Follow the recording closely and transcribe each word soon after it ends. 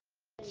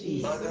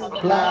Jesus,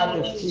 blood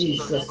of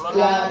Jesus,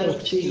 blood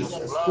of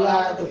Jesus,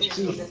 blood of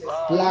Jesus,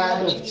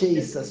 blood of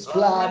Jesus,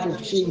 blood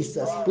of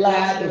Jesus,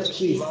 blood of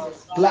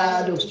Jesus,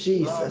 blood of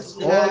Jesus,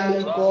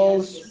 Holy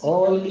Ghost,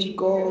 Holy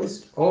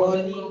Ghost,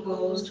 Holy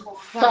Ghost,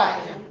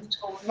 fire,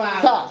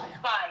 fire,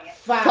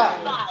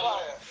 fire,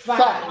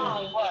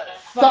 fire,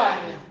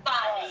 fire,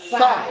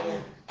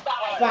 fire,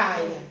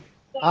 fire.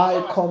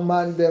 I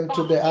command them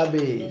to the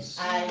abyss.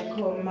 I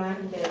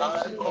command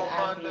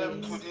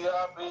them to the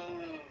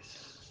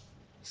abyss.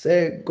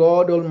 Say,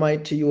 God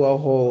Almighty, you are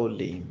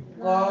holy.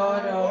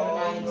 God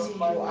Almighty,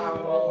 you are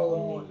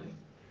holy.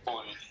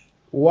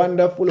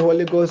 Wonderful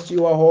Holy Ghost,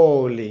 you are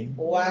holy.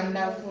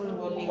 Wonderful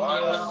Holy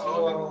Ghost,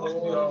 you are holy.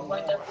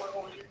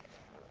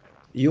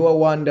 You are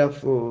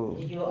wonderful.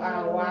 You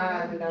are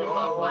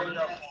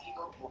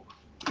wonderful.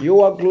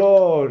 You are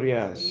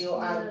glorious. You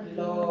are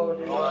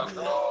glorious.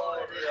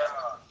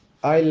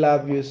 I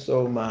love you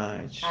so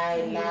much.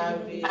 I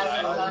love you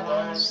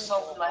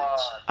so much.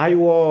 I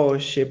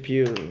worship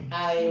you.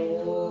 I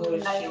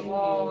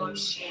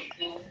worship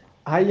you.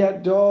 I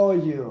adore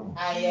you.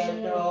 I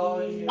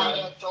adore you. I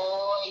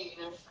adore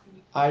you.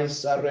 I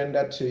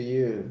surrender to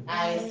you.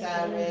 I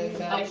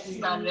surrender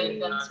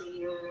to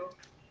you.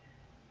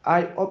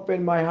 I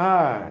open my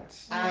heart.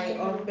 I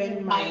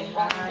open my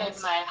heart.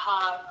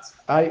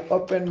 I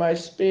open my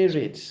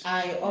spirit.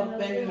 I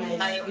open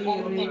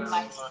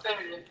my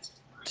spirit.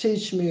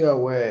 Teach me your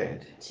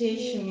word.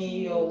 Teach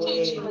me your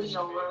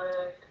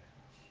word.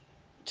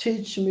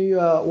 Teach me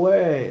your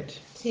word.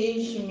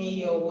 Teach me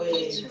your word.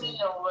 Teach me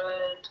your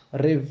word.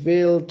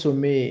 Reveal to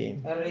me.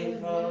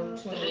 Reveal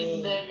to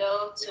me.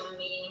 Reveal to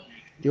me.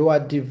 Your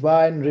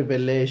divine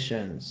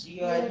revelations.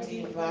 Your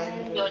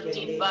divine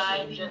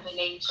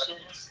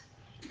revelations.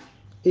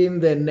 In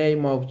the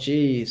name of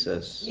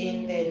Jesus.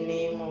 In the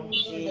name of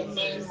Jesus. In the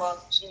name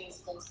of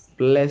Jesus.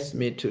 Bless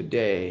me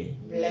today.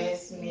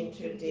 Bless me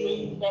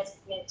today. Bless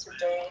me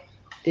today.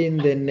 In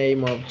the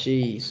name of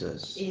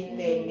Jesus. In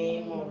the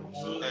name of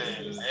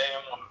Jesus.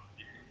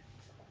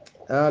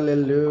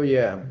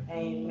 Hallelujah.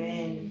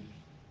 Amen.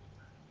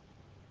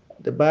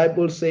 The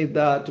Bible says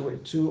that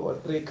when two or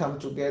three come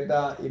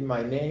together in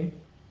my name,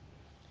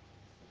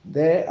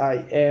 there I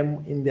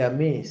am in their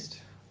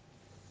midst.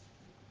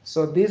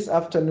 So this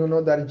afternoon,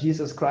 know that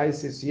Jesus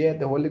Christ is here,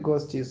 the Holy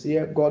Ghost is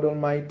here, God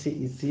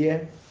Almighty is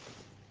here,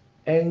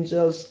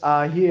 angels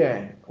are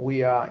here.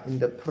 We are in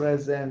the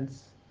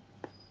presence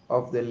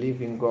of the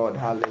living God.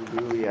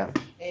 Hallelujah.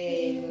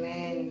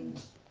 Amen.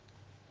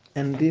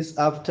 And this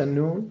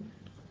afternoon,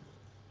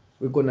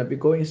 we're going to be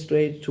going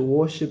straight to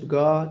worship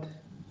God,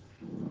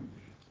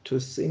 to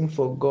sing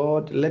for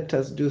God. Let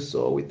us do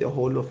so with the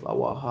whole of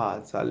our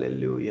hearts.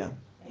 Hallelujah.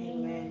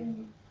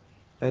 Amen.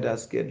 Let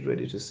us get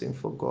ready to sing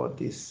for God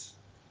this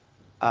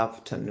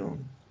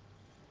afternoon.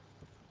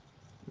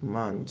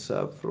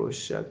 Manta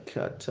frosha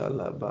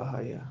katala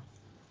bahaya.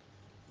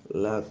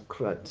 La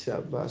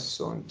kratia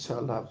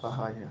basonta la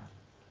bahaya.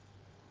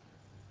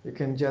 You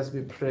can just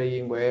be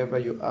praying wherever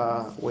you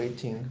are,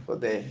 waiting for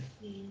the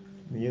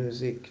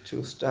music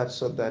to start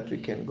so that we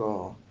can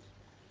go.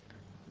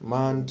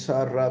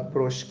 Mantara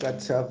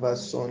broshkatava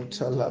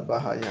sontala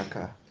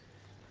bahayaka.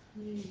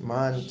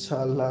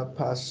 Mantala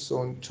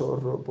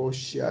pasontoro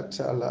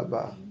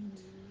boshiatalaba.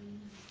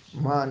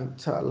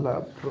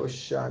 Mantala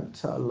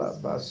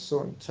proshantala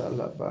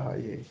basontala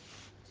bahaye.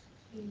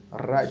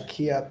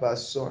 Rakia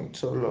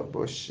basontolo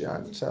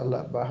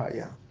boshiantala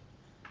bahaya.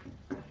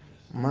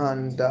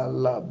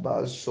 Mandala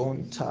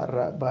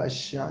basontara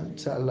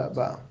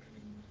bashantalaba.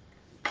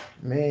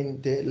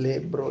 Mendele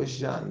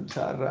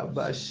brojantara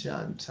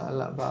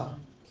bashantalaba.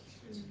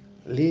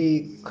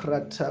 Li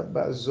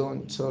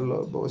kratabazon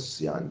tolobo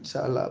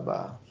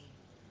siantalaba.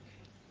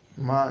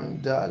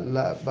 Manda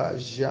laba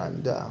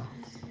janda.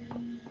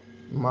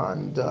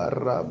 Manda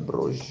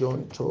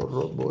rabrojon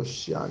torobo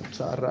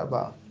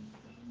shantaraba.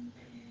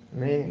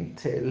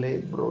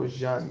 Mentele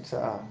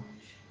brojanta.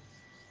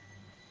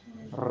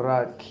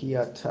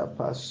 Rakiata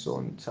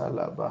pason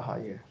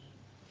talabahaya.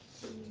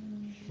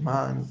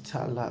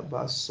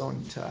 Mantalaba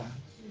sonta.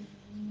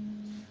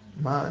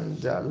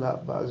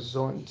 Mandalaba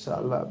zonta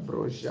la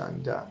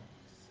brojanda.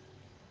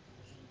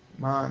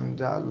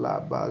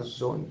 Mandalaba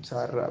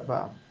zonta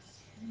raba.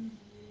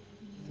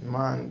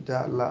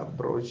 Mandala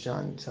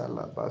brojanta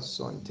la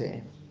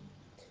basonte.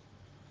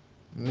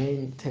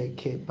 Mente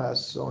ke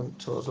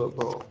basonto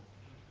robo.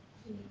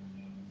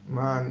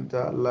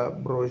 Mandala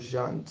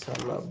brojanta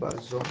la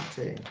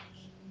bazonte.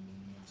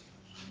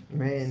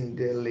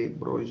 Mendele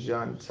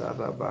brojanta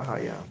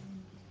rabahaya.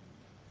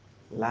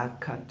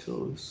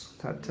 Lakatus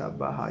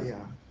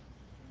katabahaya.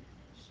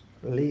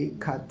 Li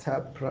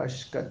kata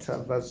prash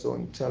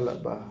katavazon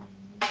talaba.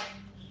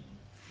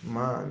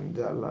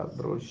 Mandala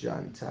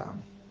brojanta.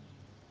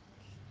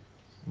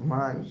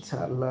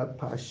 Mantala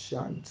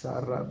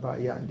pashanta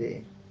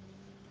rabayande.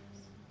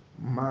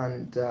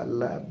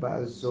 Mandala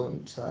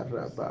bazonta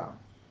raba.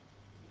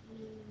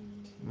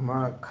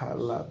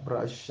 Makala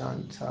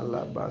brashanta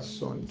la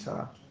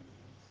basonta.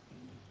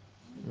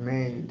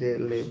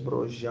 Mendele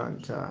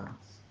brojanta.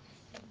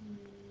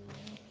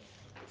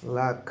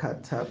 La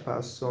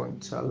katapason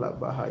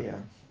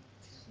talabahaya.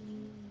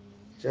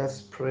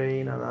 Just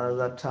pray in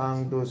another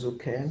tongue, those who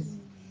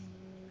can.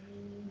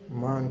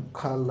 Man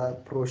kala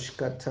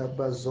proshkata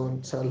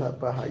bazon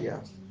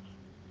talabahaya.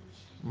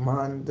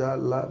 Manda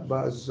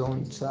laba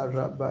zon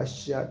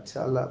tarabasha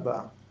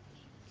talaba.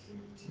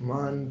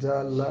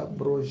 Manda la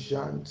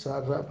brojan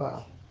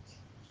taraba.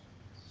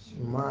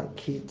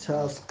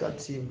 Makitas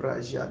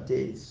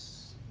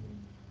katibrajades.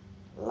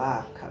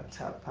 La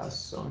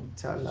katapason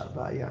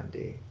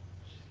talabayande.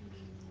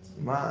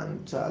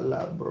 Manta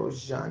la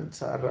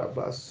brojanta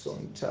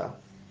rabasonta.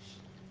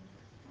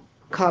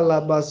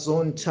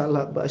 Kalabazonta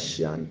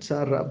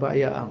labashanta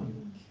rabaya.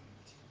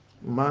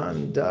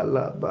 Manda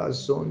la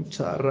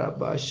bazonta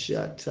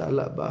rabashata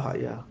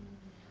labahaya.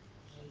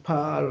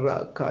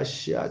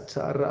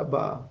 Parakashata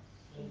raba.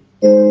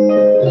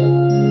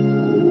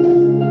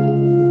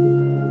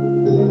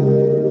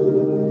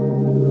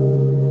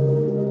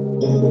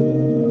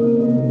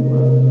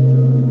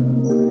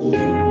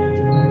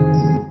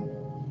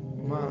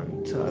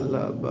 Manta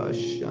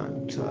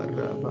labashanta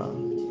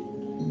raba.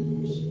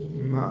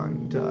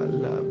 Manda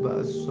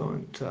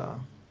labazonta.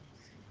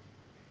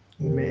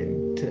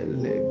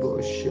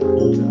 Mentelebo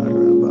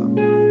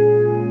shantaraba.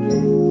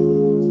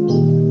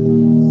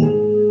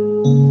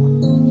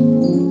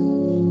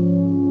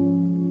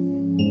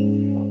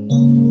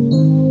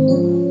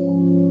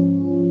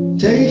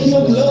 Take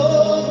your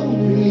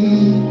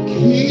glory,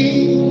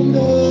 King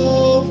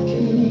of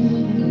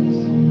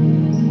Kings.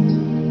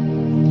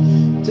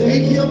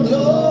 Take your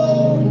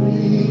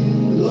glory,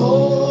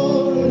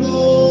 Lord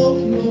of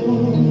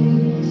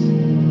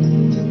Lords.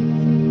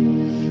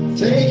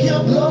 Take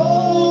your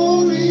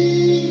glory,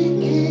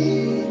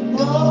 King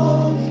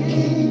of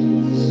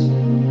Kings.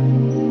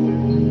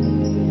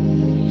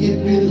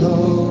 It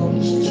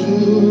belongs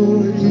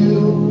to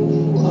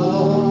you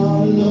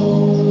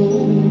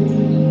alone.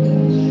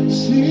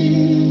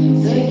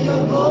 Sing, take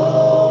your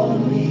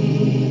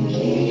glory,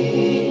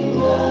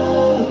 King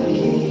of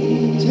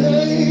Kings.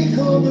 Take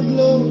all the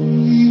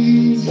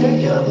glory,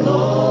 take your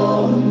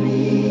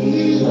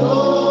glory,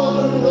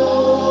 Lord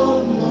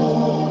of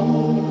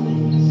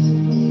Lords.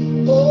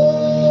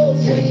 Oh,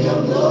 take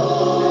your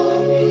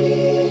glory,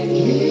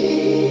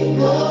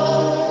 King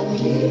of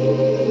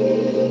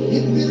Kings.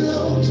 It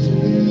belongs to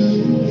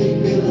you.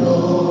 It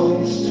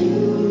belongs to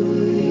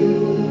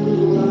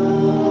you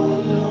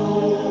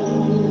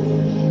alone.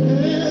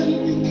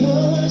 And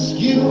because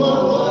you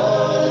are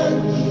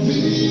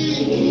worthy,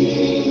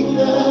 King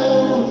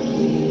of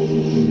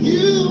Kings,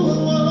 you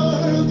are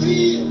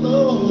worthy,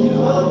 Lord.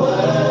 You are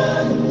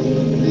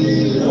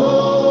worthy,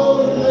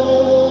 Lord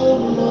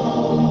of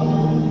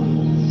Lords.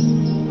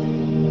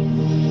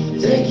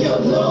 Take your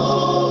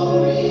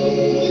glory,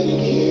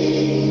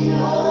 King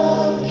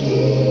of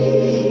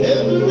Kings.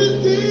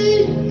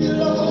 Everything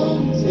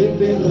belongs, it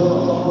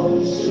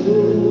belongs to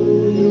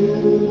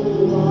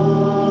you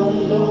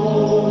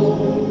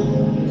alone.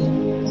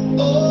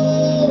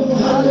 Oh,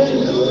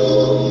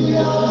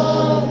 hallelujah,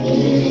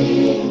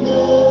 King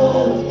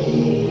of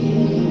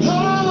Kings.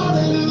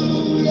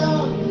 Hallelujah,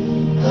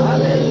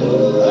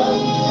 hallelujah,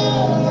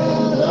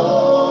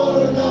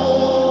 Lord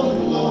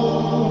of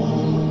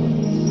Lords.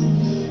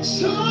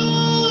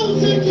 So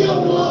take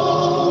your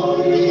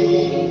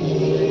glory,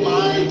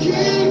 my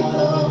King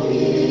of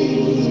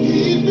Kings.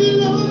 It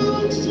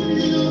belongs to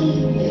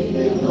you. It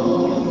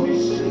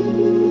belongs to you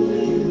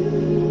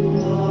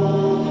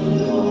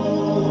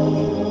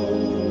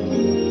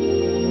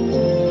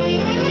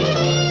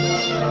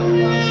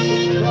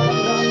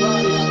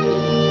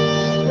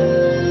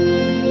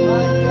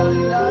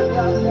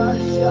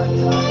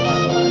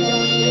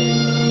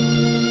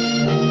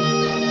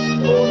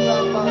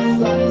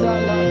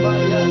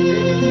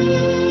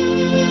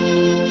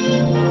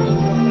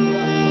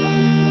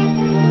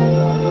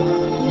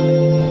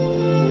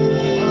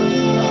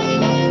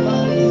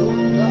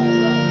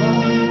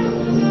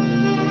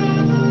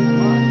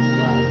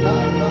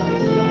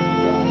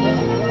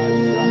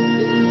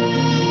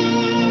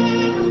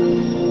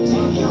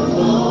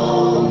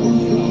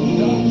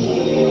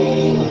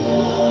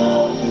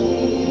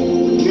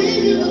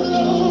Give you the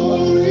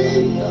glory.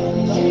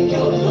 Take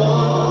your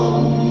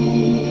glory,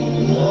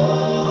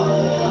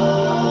 Lord.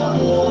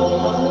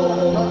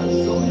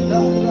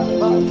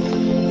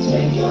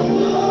 Take your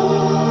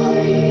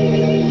glory.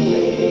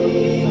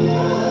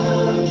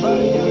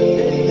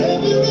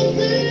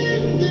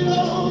 Everything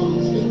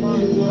belongs, it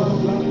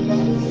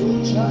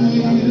belongs to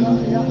you.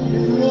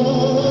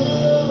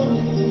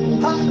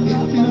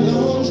 It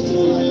belongs to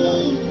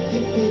you.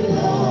 It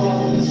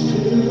belongs to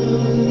you.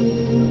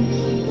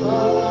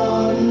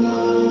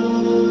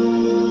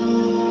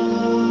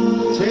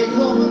 Take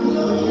all the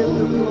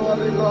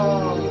glory,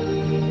 Lord.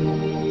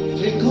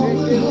 Take all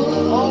the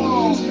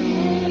honor.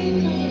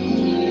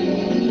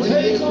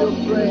 Take all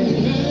the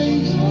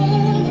praise.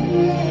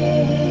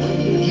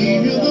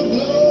 Give you the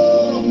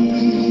glory.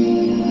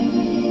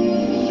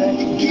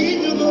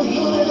 Give you the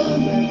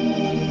honor.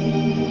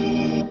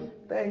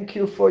 Thank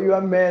you for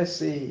your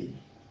mercy.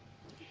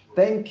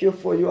 Thank you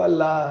for your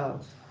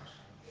love.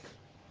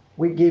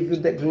 We give you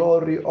the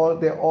glory, all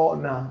the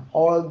honor,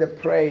 all the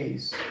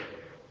praise,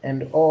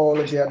 and all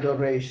the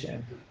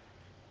adoration.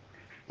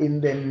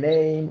 In the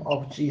name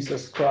of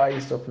Jesus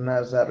Christ of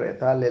Nazareth.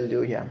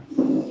 Hallelujah.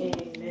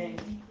 Amen.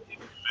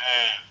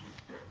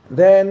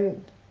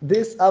 Then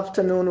this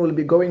afternoon we'll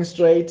be going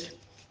straight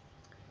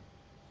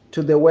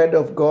to the Word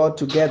of God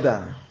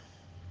together.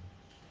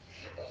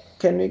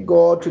 Can we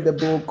go to the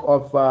book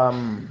of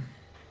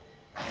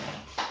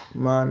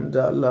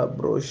Mandala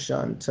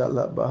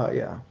Broshantala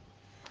Bahaya?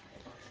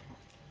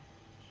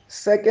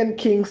 2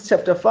 Kings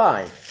chapter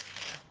 5.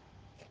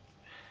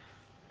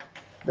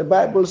 The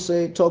Bible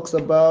talks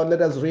about, let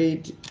us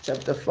read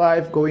chapter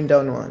 5 going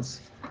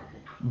downwards.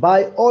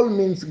 By all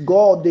means,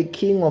 God, the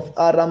king of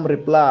Aram,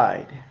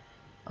 replied.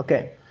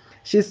 Okay.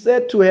 She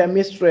said to her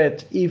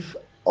mistress, if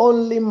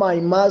only my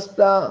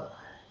master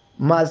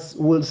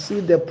will see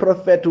the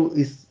prophet who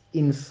is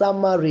in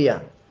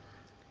Samaria,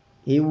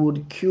 he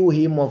would cure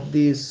him of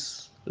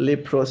this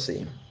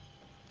leprosy,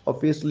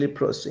 of his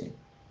leprosy.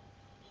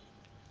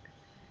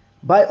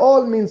 By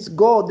all means,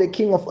 God, the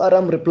king of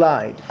Aram,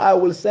 replied, I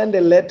will send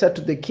a letter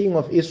to the king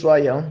of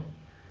Israel.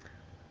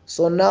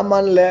 So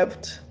Naaman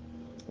left,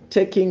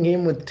 taking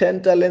him with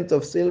 10 talents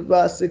of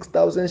silver,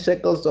 6,000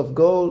 shekels of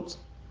gold,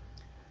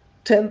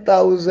 10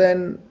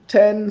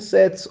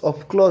 sets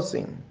of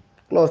clothing.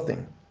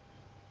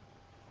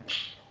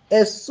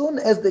 As soon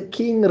as the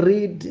king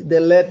read the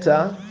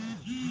letter,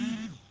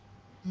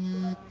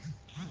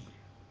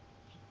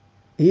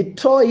 he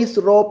tore his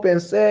robe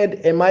and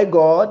said, am I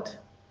God?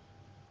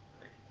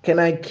 Can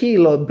I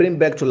kill or bring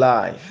back to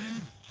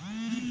life?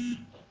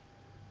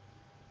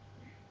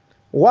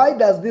 Why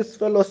does this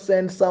fellow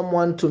send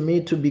someone to me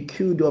to be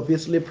cured of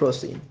his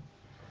leprosy?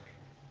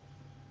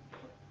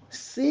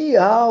 See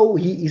how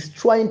he is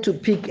trying to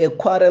pick a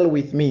quarrel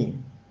with me.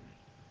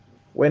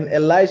 When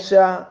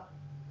Elisha,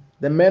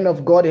 the man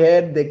of God,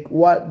 heard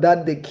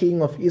that the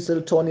king of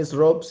Israel torn his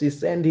robes, he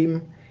sent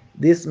him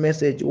this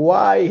message.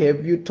 Why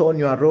have you torn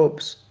your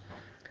robes?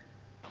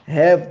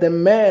 Have the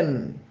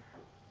men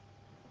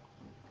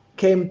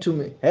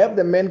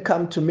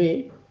come to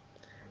me.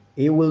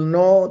 He will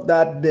know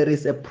that there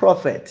is a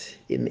prophet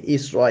in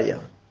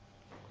Israel.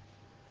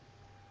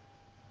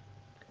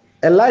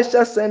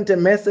 Elisha sent a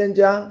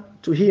messenger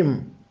to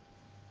him.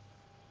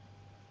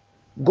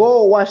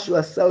 Go wash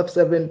yourself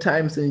 7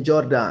 times in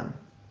Jordan,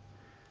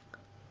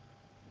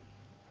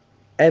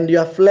 and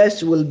your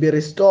flesh will be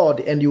restored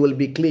and you will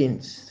be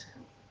cleansed.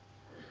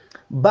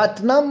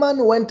 But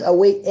Naaman went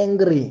away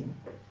angry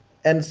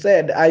and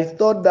said, I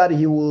thought that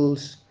he will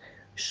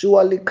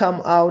surely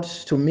come out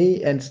to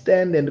me and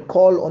stand and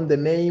call on the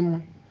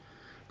name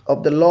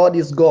of the Lord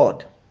his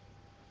God,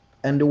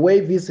 and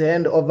wave his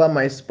hand over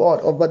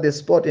the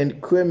spot,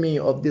 and cure me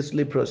of this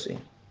leprosy,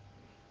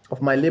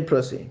 of my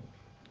leprosy.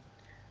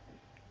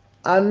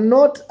 And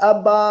not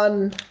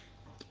Aban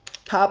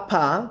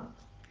Papa,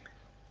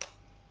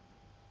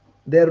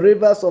 the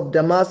rivers of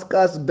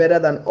Damascus, better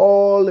than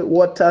all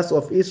waters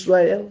of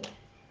Israel?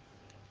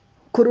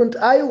 Couldn't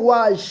I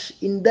wash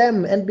in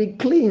them and be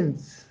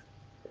cleansed?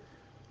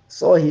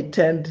 So he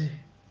turned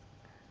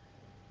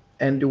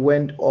and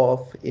went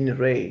off in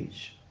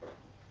rage.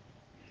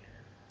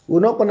 We're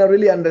not going to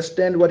really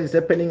understand what is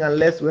happening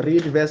unless we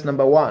read verse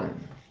number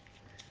 1.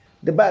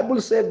 The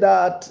Bible said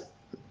that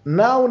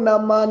now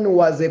Naaman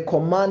was a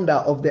commander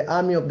of the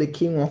army of the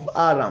king of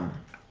Aram.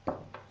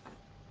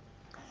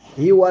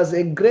 He was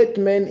a great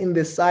man in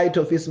the sight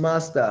of his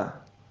master,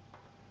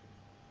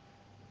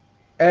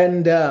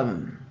 and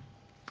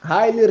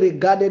highly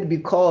regarded,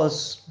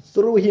 because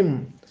through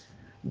him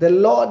the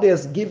Lord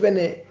has given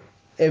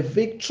a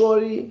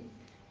victory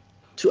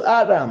to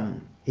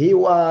Aram. He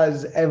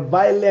was a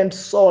violent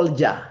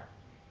soldier,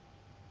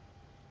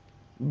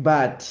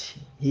 but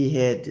he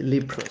had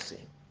leprosy.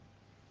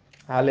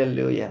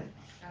 Hallelujah.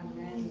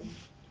 Amen.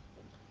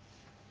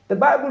 The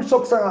Bible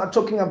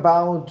talking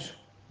about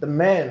the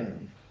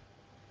man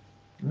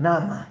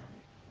Naaman.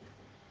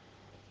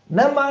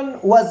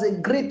 Naaman was a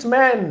great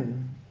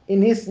man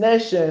in his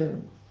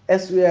nation.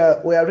 As we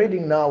are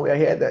reading now, we are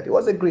here that he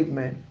was a great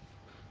man.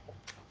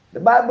 The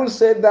Bible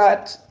said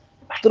that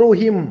through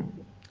him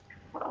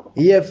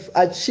he have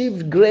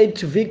achieved great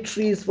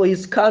victories for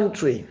his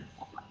country,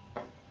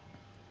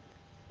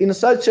 in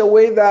such a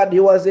way that he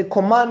was a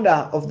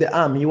commander of the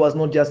army. He was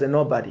not just a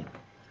nobody.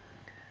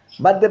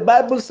 But the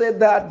Bible said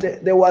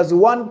that there was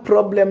one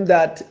problem,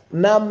 that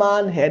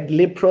Naaman had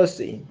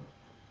leprosy.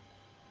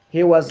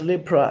 He was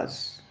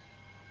leprous.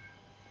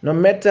 No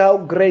matter how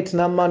great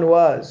Naaman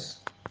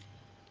was,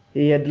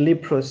 he had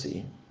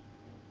leprosy.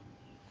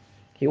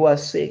 He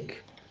was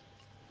sick.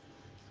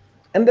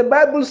 And the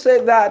Bible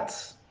said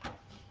that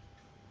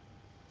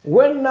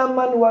when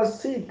Naaman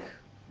was sick,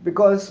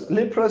 because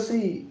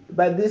leprosy,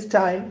 by this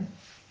time,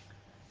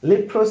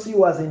 leprosy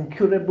was an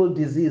incurable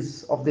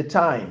disease of the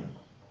time.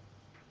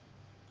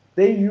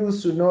 They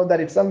used to know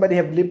that if somebody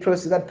had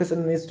leprosy, that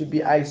person needs to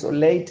be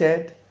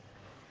isolated.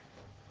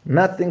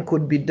 Nothing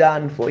could be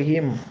done for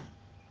him.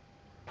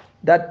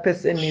 That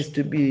person needs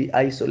to be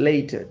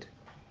isolated.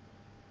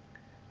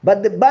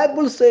 But the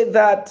Bible says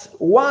that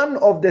one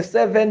of the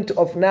servants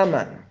of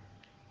Naaman,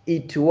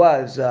 it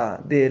was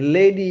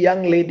the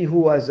young lady who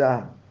was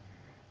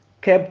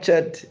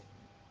captured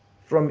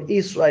from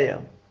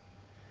Israel.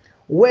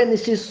 When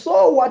she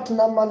saw what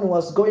Naaman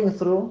was going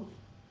through,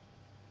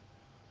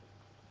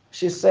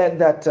 she said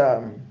that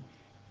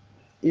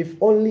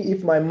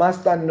if my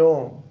master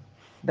know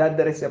that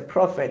there's a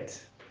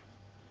prophet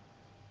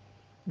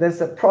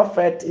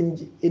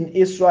in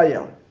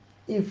Israel,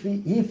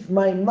 if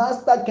my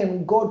master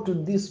can go to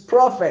this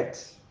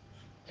prophet,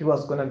 he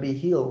was going to be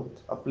healed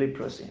of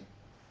leprosy.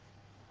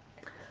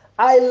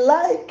 I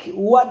like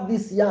what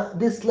this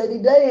lady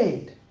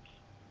did.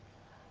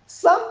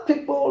 Some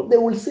people, they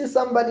will see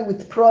somebody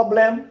with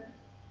problem,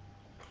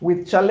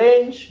 with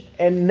challenge,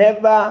 and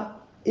never,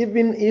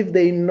 even if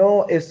they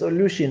know a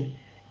solution,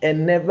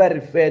 and never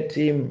refer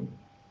to him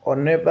or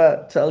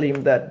never tell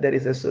him that there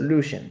is a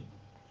solution.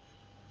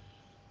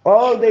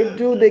 All they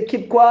do, they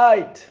keep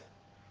quiet.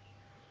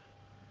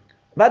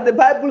 But the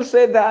Bible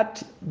said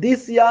that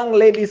this young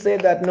lady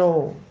said that,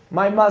 no,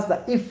 my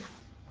master, if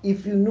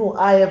you knew,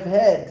 I have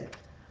heard.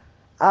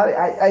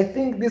 I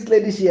think this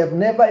lady, she have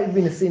never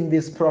even seen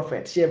this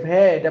prophet. She have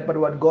heard about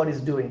what God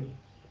is doing.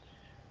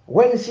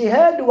 When she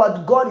heard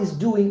what God is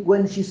doing,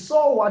 when she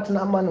saw what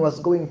Naaman was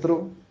going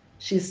through,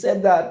 she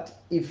said that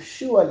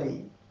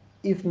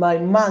if my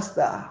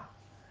master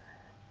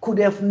could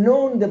have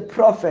known the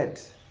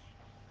prophet,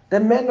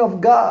 the man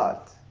of God,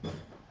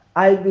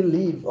 I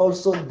believe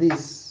also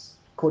this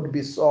could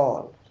be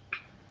solved.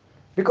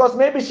 Because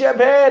maybe she have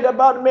heard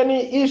about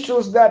many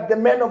issues that the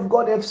men of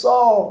God have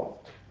solved.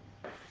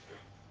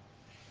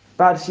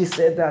 But she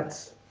said that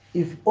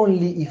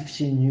if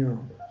she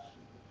knew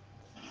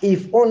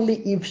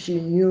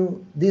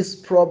this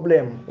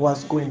problem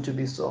was going to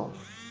be solved.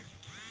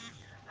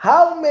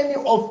 How many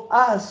of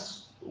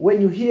us,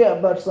 when you hear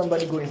about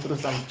somebody going through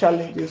some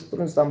challenges,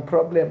 through some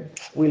problem,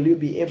 will you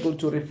be able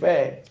to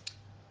refer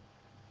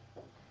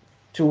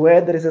to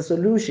where there is a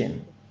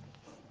solution?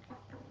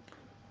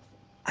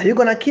 Are you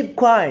going to keep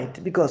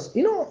quiet? Because,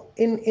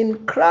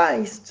 in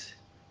Christ,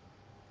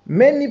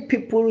 many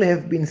people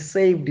have been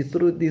saved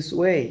through this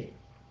way.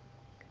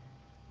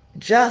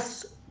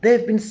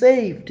 They've been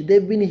saved,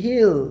 they've been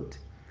healed,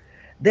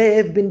 they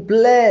have been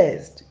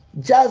blessed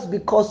just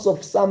because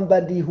of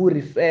somebody who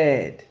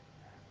referred.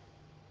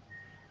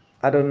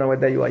 I don't know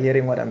whether you are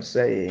hearing what I'm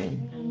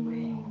saying.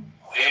 Amen.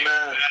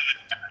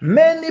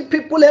 Many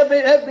people have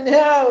been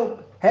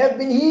helped, have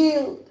been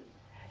healed,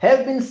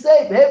 have been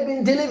saved, have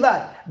been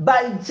delivered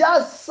by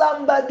just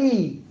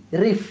somebody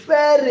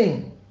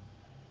referring.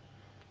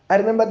 I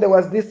remember there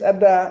was this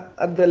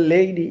other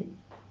lady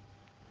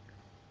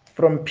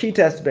from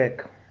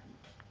Petersburg.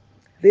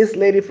 This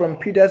lady from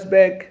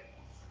Petersburg,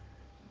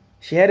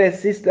 she had a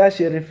sister.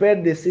 She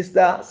referred the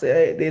sister,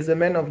 say, there's a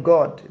man of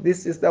God.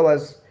 This sister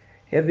was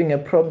having a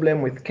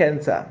problem with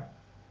cancer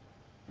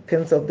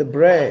of the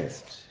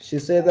breast. She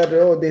said that,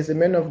 oh, there's a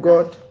man of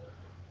God.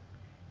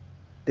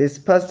 There's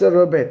Pastor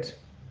Robert.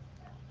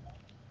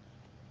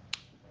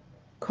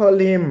 Call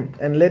him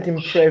and let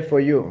him pray for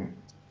you.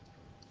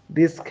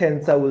 This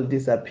cancer will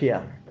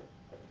disappear.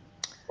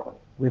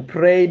 We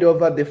prayed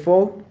over the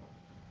phone.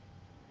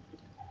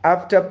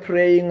 After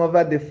praying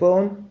over the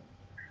phone,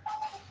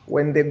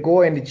 when they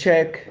go and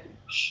check,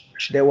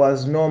 there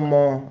was no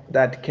more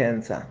that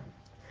cancer.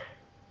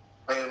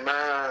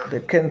 Amen. The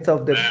cancer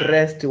of the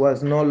breast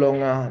was no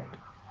longer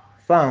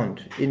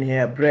found in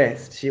her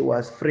breast. She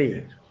was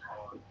free.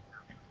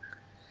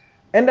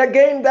 And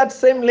again, that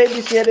same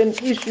lady, she had an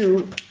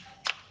issue.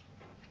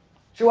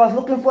 She was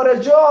looking for a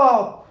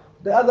job,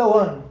 the other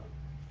one.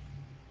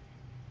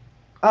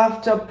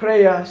 After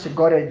prayer, she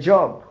got a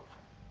job.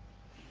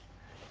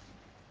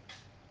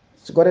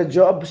 She got a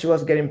job. She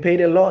was getting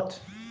paid a lot.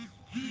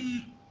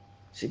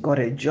 She got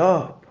a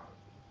job.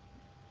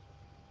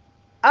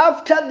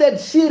 After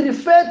that, she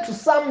referred to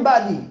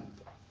somebody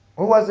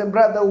who was a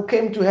brother who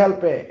came to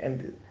help her.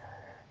 And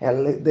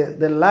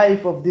the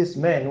life of this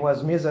man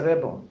was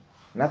miserable.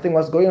 Nothing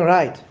was going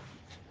right.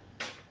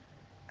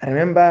 I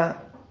remember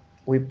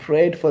we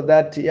prayed for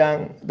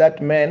that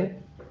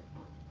man.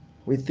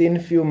 Within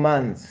few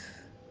months,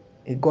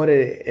 he got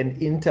an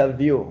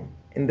interview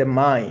in the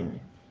mine.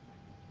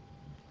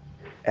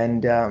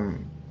 And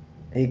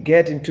he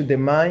get into the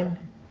mine.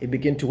 He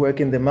began to work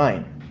in the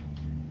mine.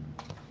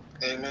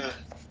 Amen.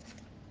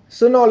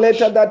 Sooner or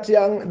later,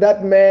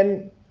 that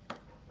man,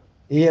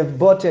 he have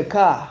bought a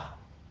car.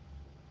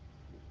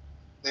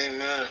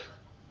 Amen.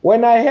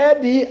 When I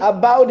heard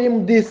about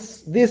him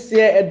this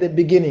year at the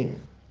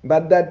beginning,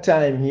 but that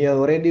time he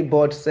already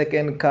bought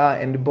second car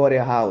and bought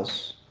a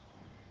house.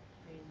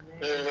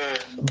 Amen.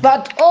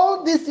 But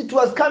all this, it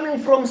was coming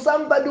from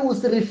somebody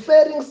who's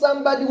referring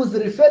somebody, who's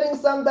referring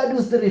somebody,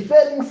 who's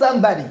referring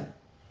somebody.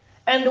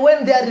 And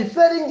when they are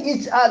referring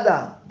each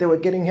other, they were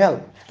getting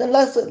help. Then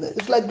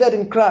it's like that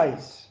in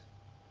Christ.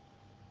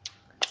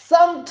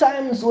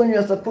 Sometimes when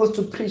you're supposed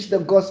to preach the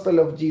gospel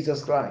of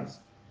Jesus Christ,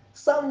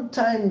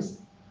 sometimes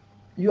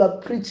you are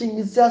preaching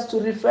is just to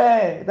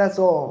refer, that's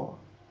all.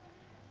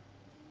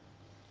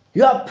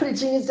 Your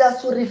preaching is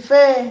just to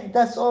refer,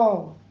 that's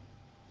all.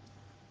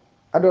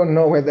 I don't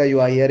know whether you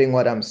are hearing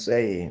what I'm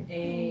saying.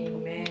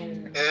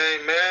 Amen.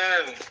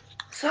 Amen.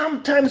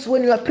 Sometimes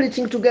when you are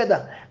preaching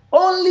together,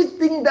 only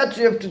thing that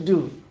you have to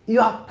do, you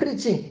are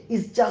preaching,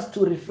 is just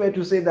to refer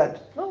to say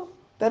that. No,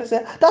 that's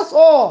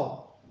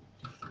all.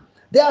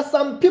 There are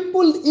some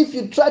people, if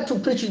you try to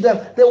preach to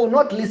them, they will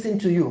not listen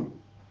to you.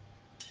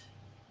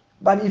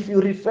 But if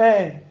you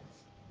refer,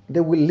 they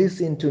will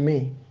listen to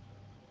me.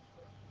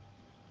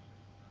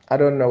 I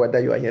don't know whether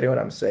you are hearing what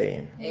I'm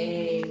saying.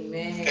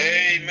 Amen.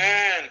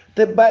 Amen.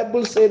 The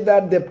Bible says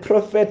that the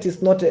prophet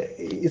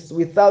is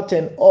without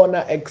an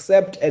honor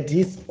except at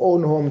his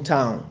own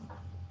hometown.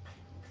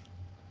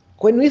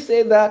 When we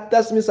say that,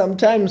 that means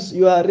sometimes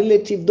your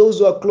relative, those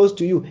who are close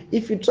to you,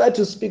 if you try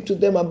to speak to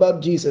them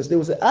about Jesus, they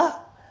will say,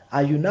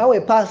 are you now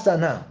a pastor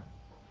now?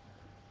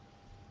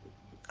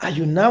 Are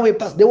you now a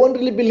pastor? They won't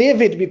really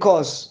believe it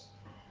because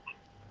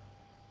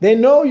they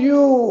know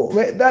you,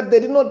 that they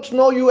did not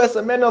know you as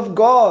a man of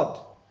God.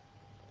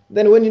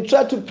 Then when you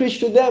try to preach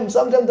to them,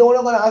 sometimes they're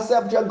not going to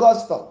accept your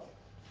gospel.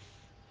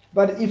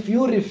 But if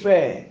you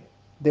refer,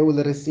 they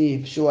will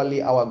receive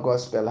surely our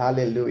gospel.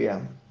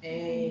 Hallelujah.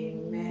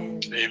 Amen.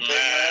 They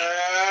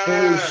will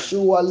Amen.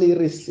 surely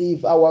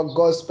receive our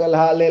gospel.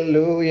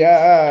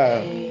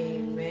 Hallelujah.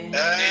 Amen.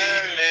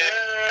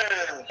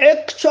 Amen.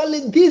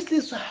 Actually, this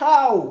is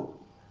how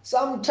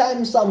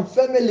sometimes some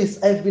families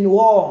have been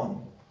warned.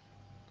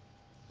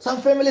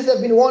 Some families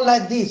have been warned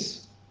like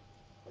this.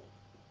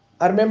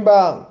 I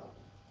remember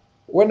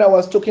when I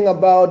was talking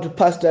about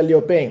Pastor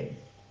Leopen.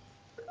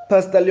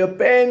 Pastor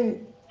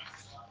Leopen,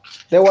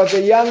 there was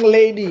a young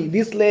lady.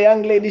 This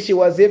young lady, she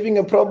was having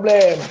a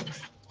problem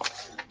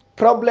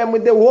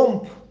with the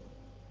womb.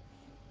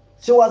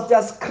 She was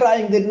just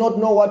crying. They did not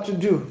know what to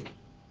do.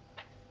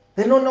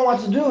 They don't know what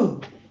to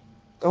do.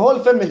 The whole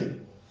family.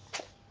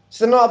 She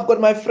said, no, I've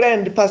got my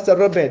friend, Pastor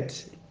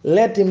Robert.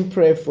 Let him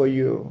pray for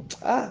you.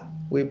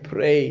 We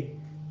pray.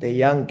 The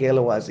young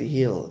girl was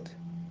healed.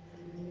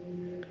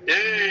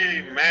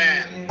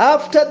 Amen.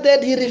 After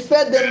that, he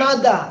referred the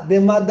mother.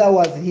 The mother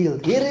was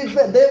healed. He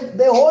referred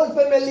the whole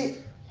family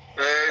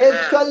Amen.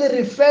 actually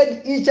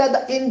referred each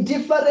other in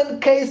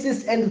different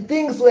cases, and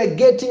things were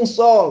getting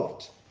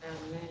solved.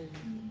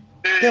 Amen.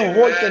 The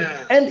whole thing.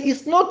 And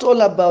it's not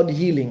all about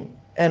healing.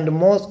 And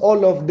most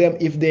all of them,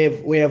 if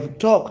we have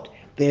talked,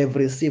 they have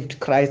received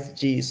Christ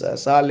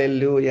Jesus.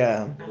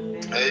 Hallelujah.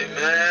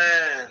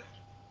 Amen.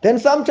 Then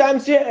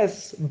sometimes,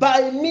 yes,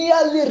 by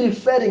merely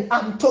referring,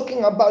 I'm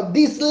talking about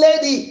this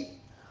lady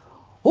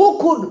who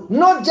could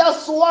not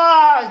just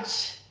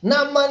watch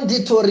Naaman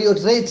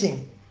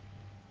deteriorating,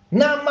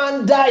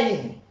 Naaman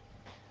dying,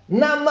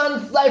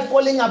 Naaman's life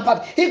falling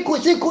apart. She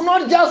could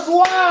not just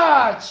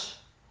watch.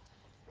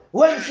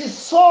 When she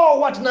saw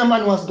what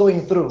Naaman was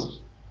going through,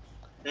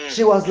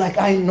 she was like,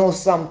 I know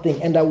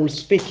something and I will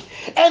speak.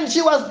 And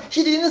she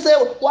didn't say,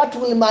 what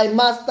will my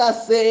master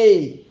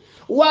say?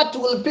 What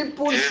will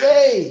people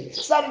say?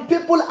 Some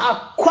people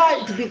are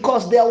quiet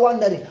because they are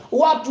wondering,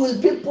 what will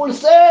people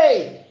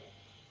say?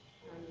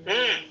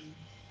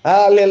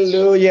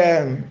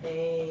 Hallelujah.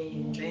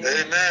 Amen.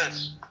 Amen.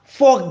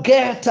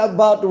 Forget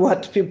about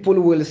what people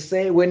will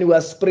say when you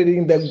are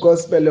spreading the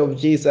gospel of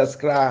Jesus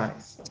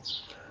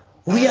Christ.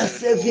 We are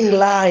saving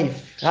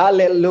life.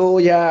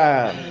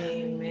 Hallelujah.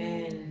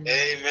 Amen.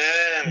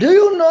 Amen. Do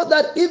you know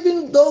that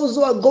even those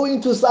who are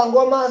going to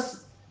Sangomas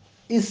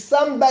is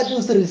somebody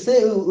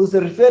who's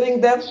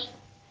referring them?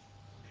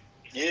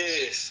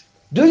 Yes.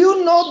 Do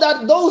you know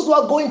that those who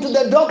are going to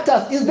the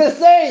doctors is the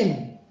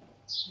same?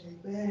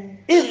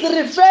 It's the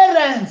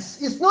reference.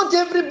 It's not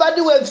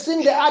everybody who have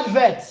seen the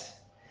advert.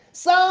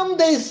 Some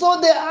they saw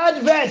the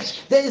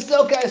advert, they say,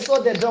 okay, I saw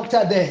the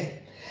doctor there.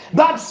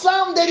 But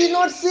some they did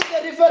not see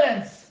the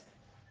reference.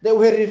 They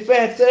were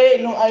referred, say,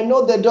 no, I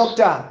know the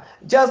doctor.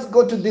 Just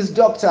go to this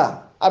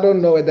doctor. I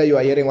don't know whether you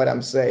are hearing what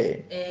I'm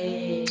saying.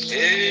 Amen.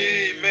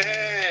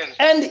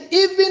 And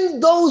even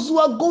those who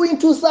are going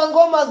to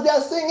Sangomas, they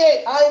are saying,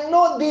 hey, I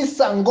know this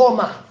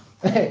Sangoma.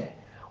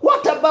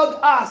 What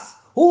about us,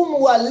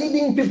 whom we are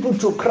leading people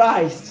to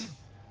Christ?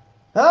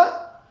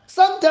 Huh?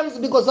 Sometimes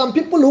because some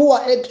people who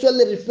are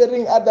actually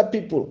referring other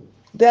people,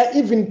 they are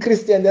even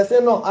Christian. They say,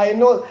 no, I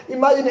know.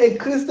 Imagine a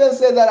Christian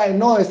say that I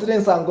know a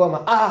certain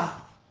Sangoma.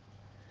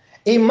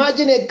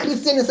 Imagine a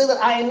Christian say that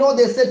I know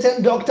the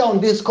certain doctor on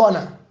this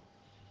corner.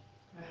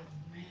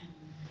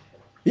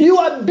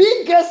 Your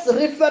biggest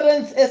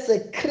reference as a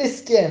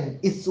Christian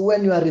is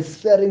when you are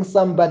referring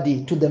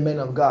somebody to the man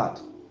of God.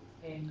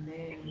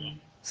 Amen.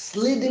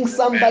 Leading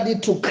somebody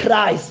to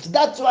Christ.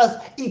 That was,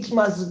 it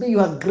must be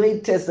your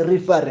greatest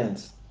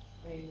reference.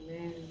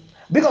 Amen.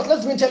 Because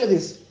let me tell you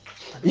this.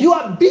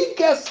 Your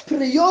biggest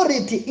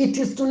priority, it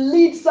is to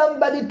lead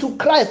somebody to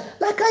Christ.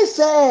 Like I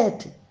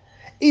said,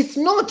 it's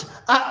not,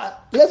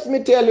 let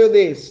me tell you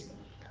this.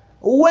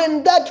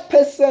 When that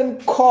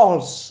person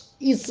calls,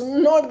 it's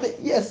not,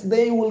 yes,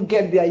 they will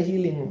get their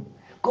healing.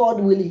 God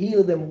will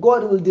heal them.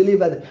 God will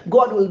deliver them.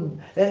 God will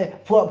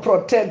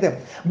protect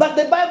them. But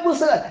the Bible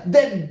says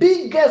the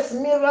biggest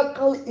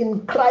miracle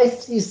in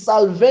Christ is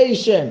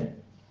salvation.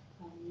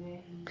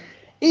 Amen.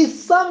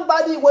 Is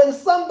somebody, when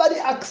somebody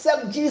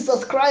accepts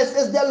Jesus Christ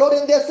as their Lord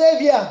and their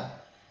Savior,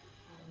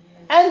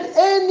 and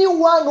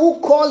anyone who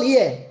call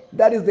here,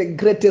 that is the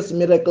greatest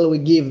miracle we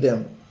give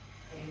them.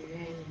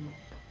 Amen.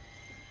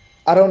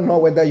 I don't know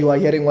whether you are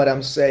hearing what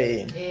I'm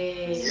saying.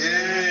 Amen.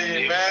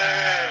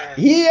 Amen.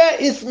 Here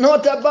it's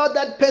not about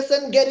that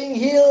person getting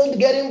healed,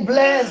 getting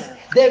blessed.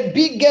 The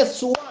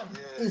biggest one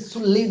is to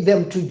lead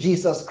them to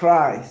Jesus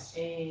Christ.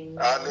 Amen.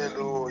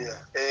 Hallelujah.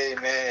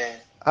 Amen.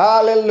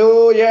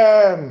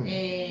 Hallelujah.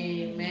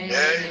 Amen.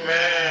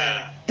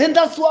 Amen. Then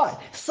that's why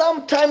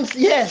sometimes,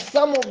 yes,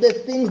 some of the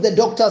things the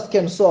doctors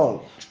can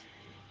solve.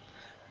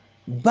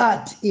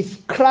 But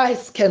if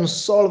Christ can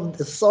solve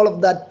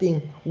that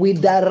thing, we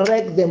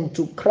direct them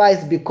to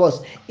Christ,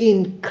 because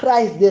in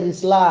Christ there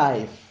is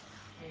life.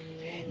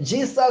 Amen.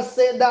 Jesus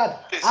said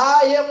that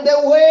I am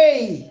the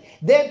way,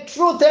 the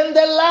truth, and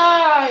the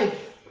life.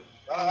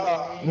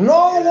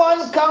 No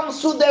one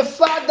comes to the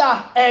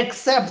Father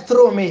except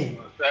through me.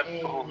 Except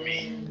through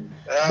me.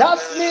 That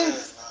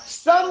means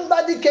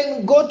somebody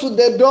can go to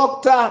the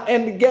doctor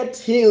and get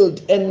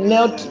healed and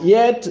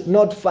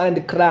not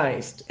find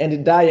Christ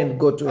and die and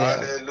go to hell.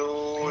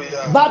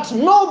 Hallelujah. But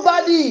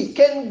nobody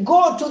can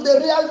go to the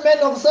real man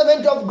of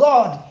servant of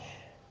God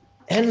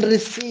and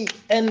receive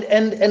and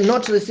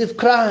not receive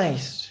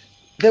Christ.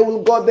 They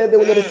will go there, they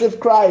will receive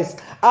Christ.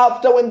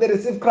 After, when they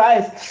receive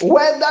Christ,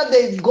 whether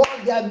they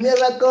got their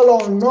miracle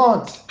or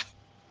not,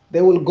 they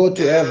will go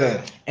to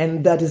heaven.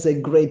 And that is the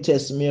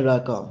greatest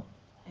miracle.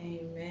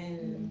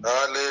 Amen.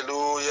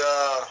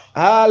 Hallelujah.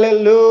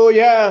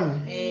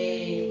 Hallelujah.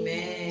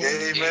 Amen.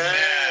 Amen.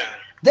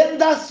 Then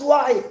that's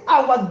why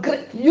our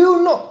great,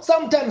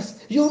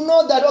 sometimes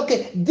that,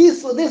 okay,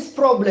 this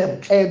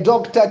problem a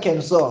doctor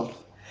can solve,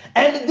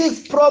 and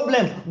this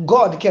problem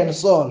God can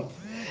solve.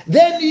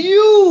 Then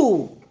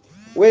even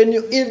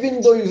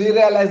though you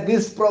realize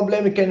this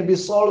problem can be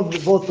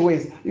solved both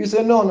ways, you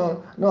say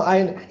no.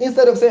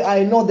 Instead of saying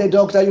I know the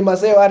doctor, you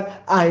must say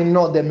what? I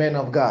know the man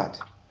of God.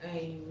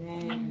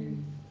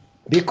 Amen.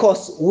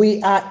 Because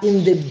we are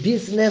in the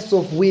business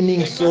of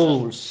winning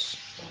souls.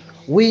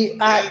 We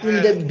are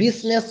in the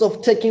business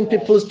of taking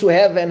people to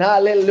heaven.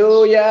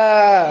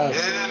 Hallelujah.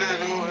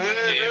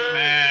 Amen.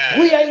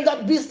 We are in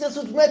that business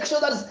to make sure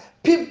that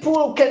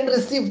people can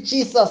receive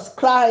Jesus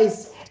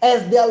Christ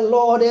as their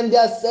Lord and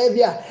their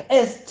Savior,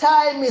 as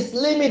time is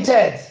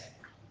limited.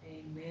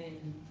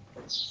 Amen.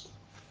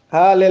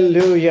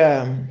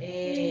 Hallelujah.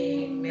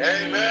 Amen.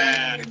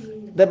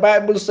 Amen. The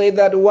Bible says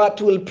that what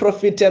will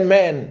profit a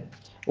man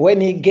when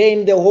he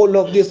gain the whole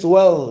of this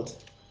world,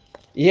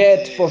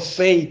 yet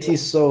forfeit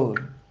his soul?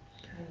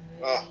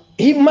 Ah,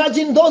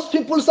 Imagine those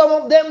people, some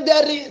of them,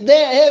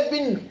 they have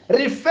been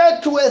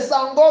referred to as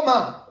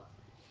Sangoma.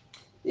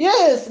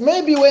 Yes,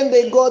 maybe when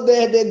they got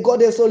there, they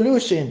got a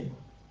solution.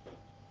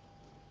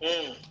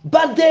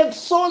 But they've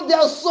sold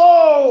their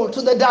soul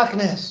to the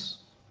darkness.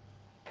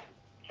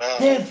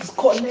 They've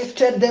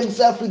connected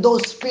themselves with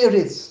those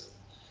spirits.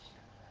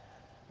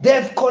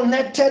 They've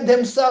connected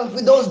themselves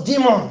with those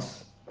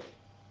demons.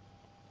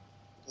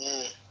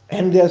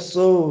 And their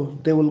soul,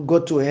 they will go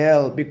to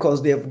hell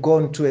because they've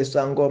gone to a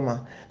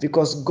Sangoma.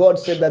 Because God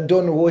said that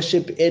don't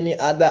worship any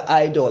other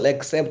idol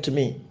except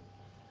me.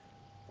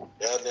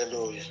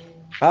 Hallelujah.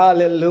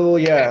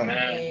 Hallelujah.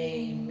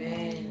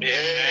 Amen.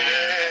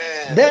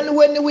 Amen. Then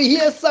when we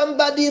hear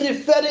somebody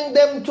referring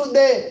them to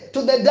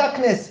the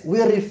darkness,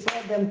 we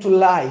refer them to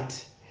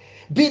light.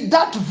 Be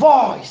that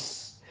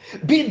voice.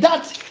 Be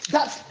that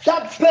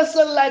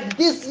person, like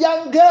this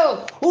young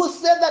girl who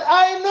said that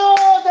I know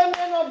the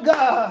man of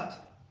God.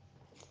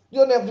 You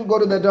don't have to go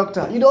to the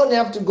doctor. You don't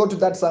have to go to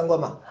that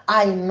Sangoma.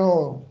 I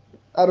know.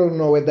 I don't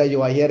know whether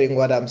you are hearing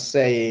what I'm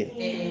saying.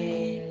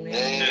 Amen.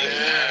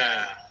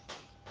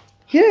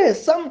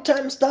 Yes,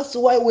 sometimes that's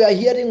why we are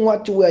hearing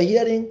what we are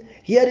hearing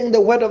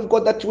the word of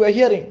God that we are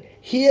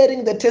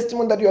hearing the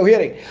testimony that you are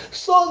hearing,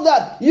 so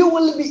that you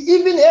will be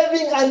even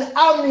having an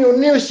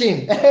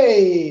ammunition.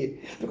 Hey,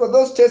 because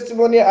those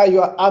testimonies are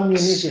your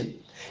ammunition.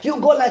 You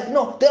go like,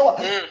 no, they were,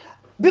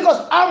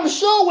 because I'm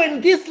sure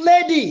when this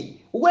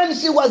lady, when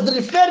she was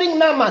referring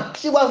Naaman,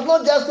 she was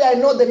not just saying, I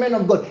know the man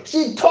of God.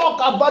 She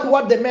talked about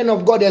what the man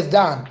of God has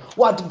done,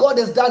 what God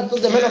has done to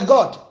the man of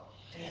God.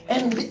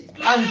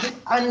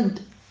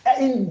 And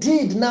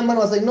indeed, Naaman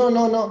was like,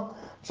 no,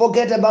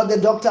 forget about the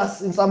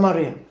doctors in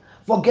Samaria.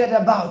 Forget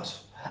about,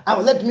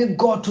 let me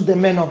go to the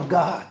man of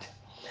God.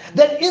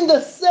 Then in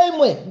the same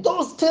way,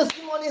 those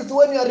testimonies,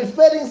 when you are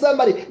referring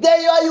somebody,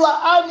 they are your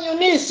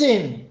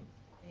ammunition.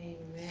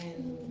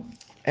 Amen.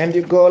 And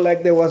you go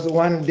like there was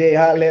one day,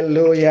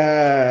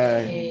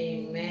 hallelujah.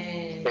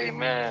 Amen.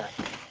 Amen.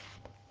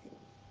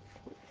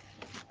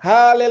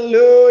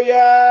 Hallelujah.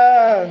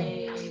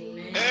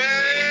 Amen.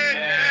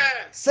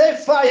 Say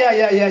fire,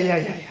 yeah.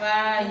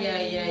 Fire.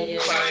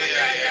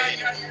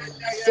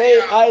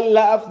 Say, I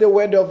love the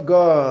word of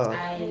God.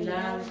 I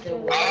love the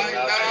word I of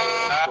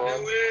God. love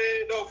the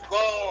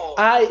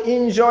I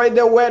enjoy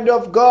the word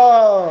of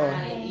God.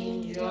 I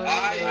enjoy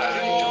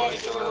I enjoy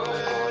the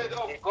word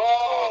of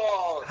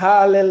God.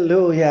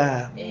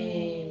 Hallelujah.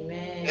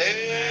 Amen.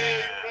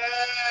 Amen.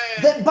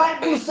 The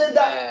Bible said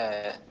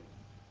that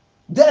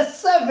the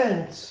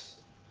servant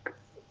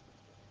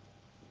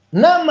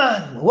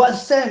Naaman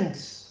was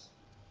sent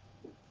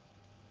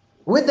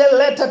with a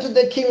letter to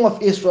the king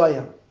of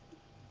Israel.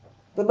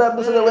 The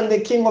Bible said that when the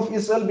king of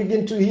Israel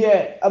began to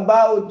hear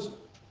about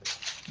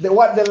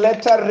what the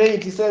letter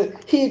read, he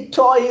said, he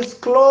tore his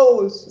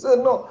clothes. He said,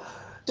 no,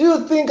 do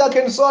you think I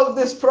can solve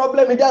this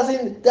problem? Does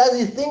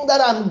he think that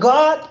I'm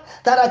God,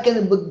 that I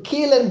can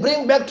kill and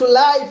bring back to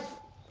life?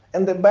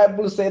 And the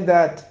Bible said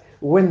that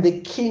when the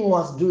king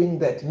was doing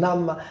that,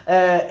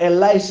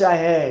 Elisha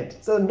heard.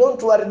 So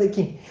don't worry, the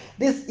king.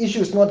 This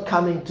issue is not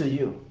coming to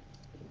you.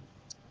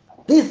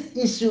 This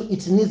issue,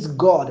 it needs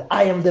God.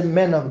 I am the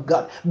man of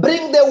God.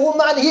 Bring the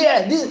woman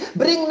here.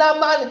 Bring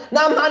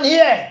Naaman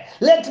here.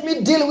 Let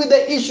me deal with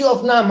the issue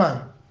of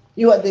Naaman.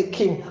 You are the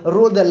king.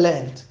 Rule the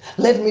land.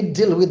 Let me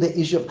deal with the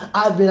issue.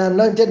 I've been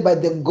anointed by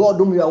the God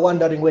whom you are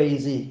wondering, where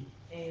is he?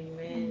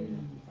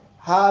 Amen.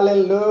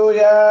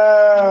 Hallelujah.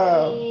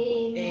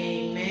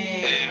 Amen.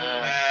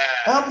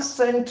 I'm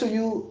saying to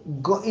you,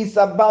 God, it's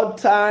about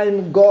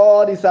time.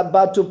 God is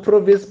about to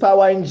prove his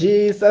power in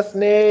Jesus'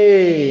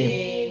 name.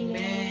 Amen.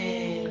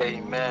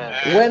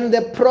 When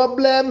the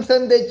problems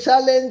and the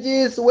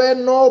challenges where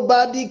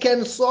nobody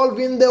can solve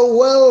in the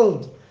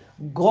world,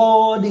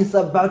 God is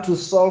about to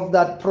solve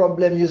that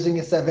problem using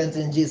his servants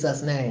in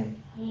Jesus'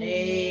 name.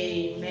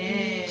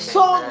 Amen.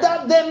 So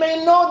that they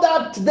may know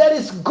that there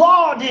is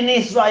God in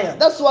Israel.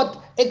 That's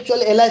what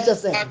actually Elisha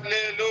said.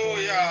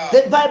 Hallelujah.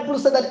 The Bible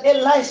said that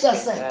Elisha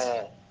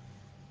said,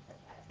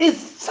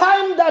 it's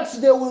time that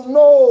they will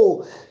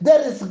know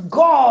there is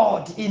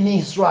God in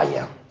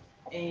Israel.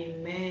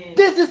 Amen.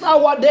 This is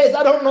our days.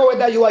 I don't know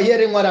whether you are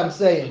hearing what I'm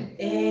saying.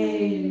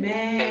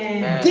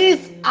 Amen.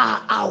 These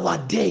are our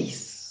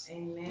days.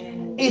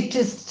 Amen. It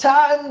is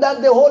time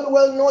that the whole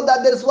world know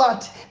that there is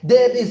what?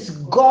 There is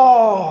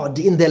God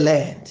in the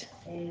land.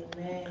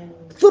 Amen.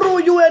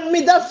 Through you and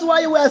me, that's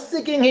why we are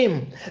seeking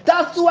him.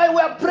 That's why we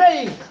are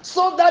praying.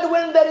 So that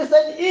when there is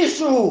an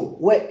issue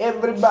where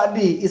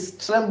everybody is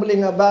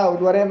trembling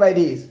about whatever it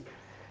is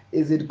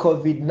it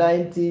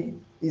COVID-19?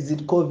 Is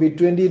it COVID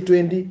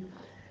 2020?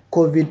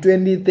 COVID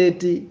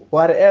 2030?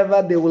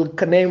 Whatever they will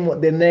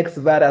name the next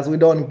virus, we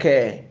don't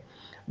care.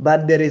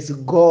 But there is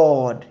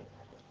God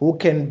who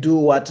can do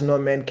what no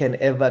man can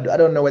ever do. I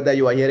don't know whether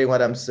you are hearing what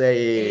I'm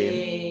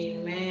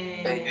saying.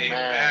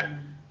 Amen.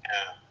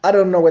 I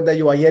don't know whether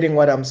you are hearing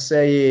what I'm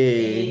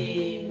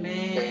saying.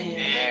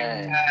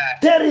 Amen.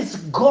 There is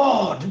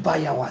God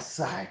by our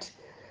side.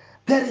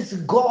 There is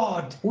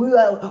God. We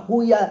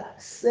are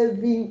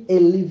serving a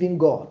living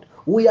God.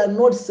 We are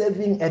not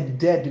serving a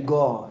dead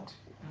God.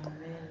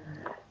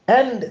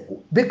 And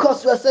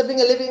because we are serving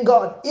a living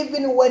God,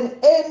 even when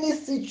any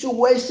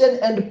situation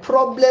and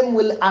problem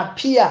will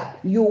appear,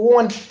 you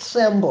won't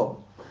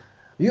tremble.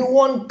 You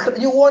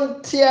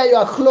won't tear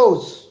your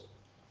clothes.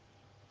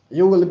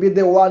 You will be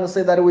the one who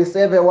say that we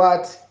serve a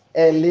what?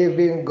 A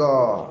living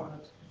God.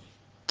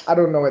 I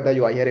don't know whether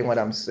you are hearing what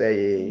I'm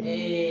saying.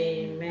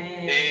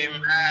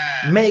 Amen.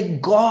 May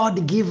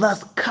God give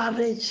us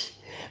courage.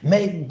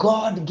 May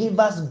God give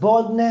us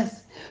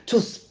boldness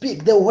to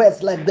speak the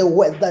words like the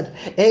words that,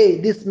 hey,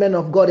 this man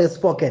of God has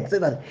spoken. Say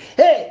that,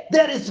 hey,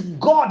 there is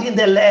God in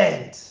the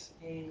land.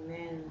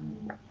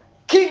 Amen.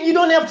 King, you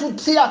don't have to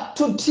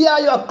tear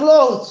your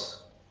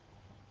clothes.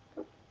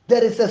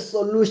 There is a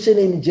solution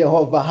in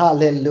Jehovah.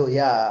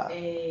 Hallelujah.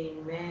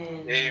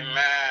 Amen.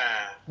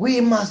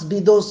 We must be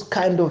those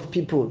kind of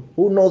people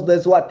who knows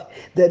there's what?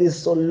 There is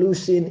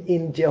solution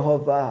in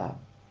Jehovah.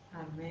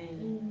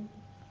 Amen.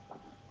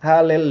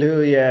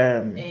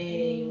 Hallelujah.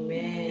 Amen.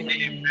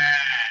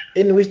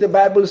 In which the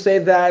Bible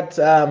says that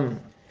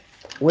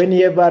when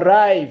he have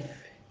arrived,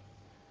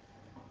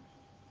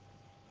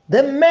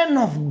 the man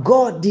of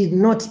God did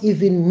not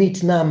even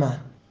meet Naaman.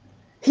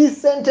 He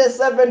sent a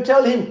servant,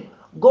 tell him,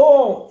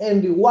 go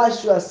and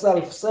wash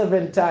yourself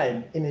 7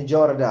 times in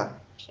Jordan.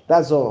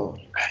 That's all.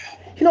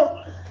 You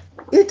know,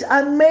 it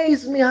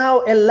amazed me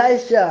how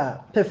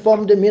Elisha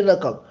performed the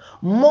miracle.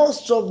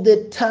 Most of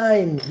the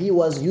time, he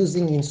was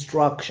using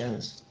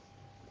instructions.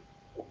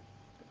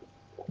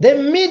 The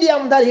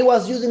medium that he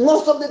was using,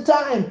 most of the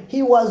time,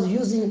 he was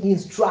using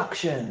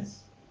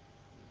instructions.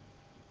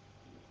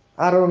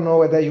 I don't know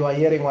whether you are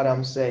hearing what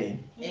I'm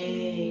saying.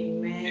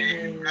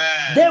 Amen.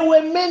 There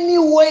were many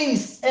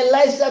ways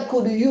Elisha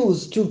could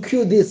use to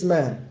kill this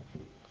man.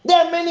 There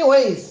are many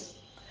ways.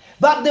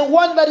 But the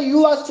one that he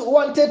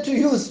wanted to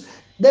use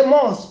the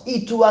most,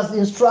 it was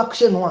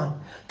instruction one.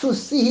 To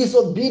see his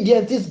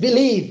obedience, his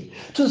belief.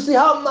 To see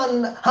how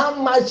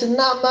much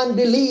Naaman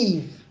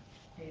believed.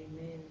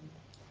 Amen.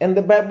 And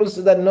the Bible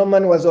says that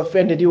Naaman was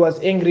offended. He was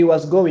angry. He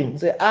was going. He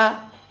said,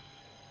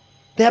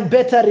 there are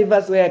better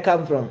rivers where I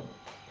come from.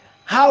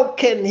 How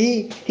can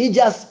he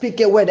just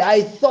speak a word?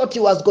 I thought he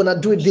was going to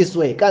do it this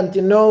way. Can't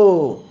you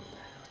know?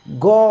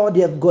 God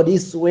has got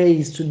his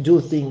ways to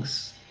do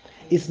things.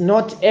 It's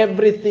not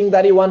everything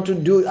that He wants to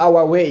do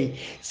our way.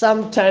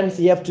 Sometimes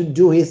He have to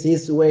do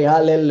His way.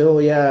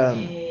 Hallelujah.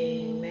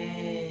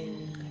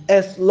 Amen.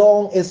 As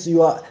long as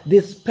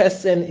this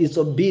person is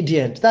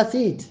obedient, that's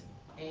it.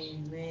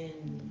 Amen.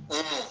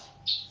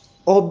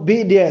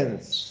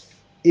 Obedience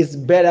is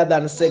better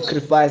than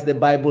sacrifice, the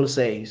Bible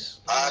says.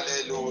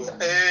 Hallelujah.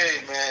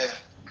 Amen.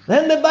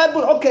 Then the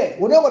Bible, okay,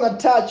 we're not going to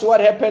touch what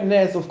happened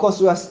next. Of course,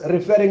 we are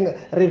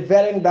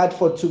referring that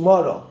for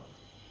tomorrow.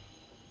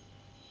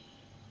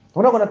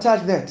 We're not going to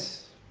touch that.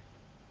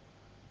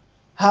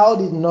 How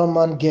did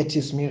Naaman get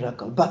his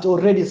miracle? But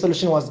already a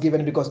solution was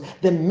given because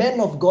the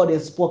man of God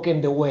has spoken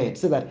the word.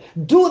 Say that,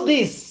 do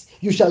this,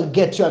 you shall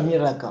get your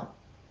miracle.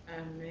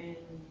 Amen.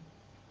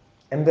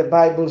 And the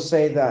Bible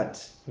says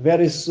that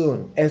very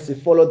soon, as he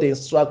followed the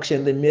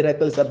instruction, the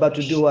miracle is about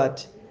to do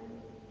what?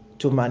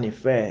 To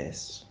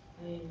manifest.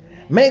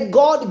 Amen. May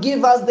God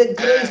give us the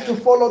grace to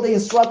follow the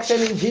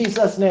instruction in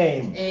Jesus'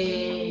 name.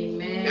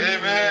 Amen.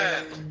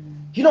 Amen.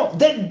 You know,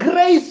 the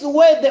grace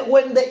where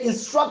when the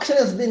instruction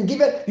has been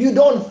given, you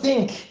don't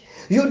think,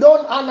 you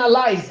don't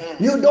analyze,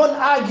 you don't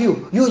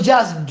argue, you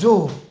just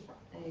do.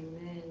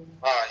 Amen.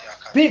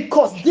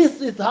 Because this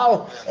is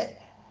how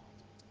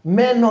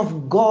men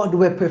of God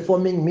were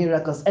performing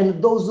miracles,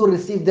 and those who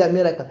received their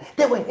miracle,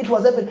 it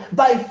was happening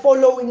by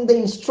following the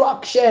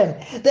instruction.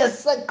 The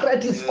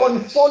secret is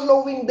on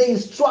following the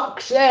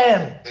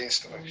instruction.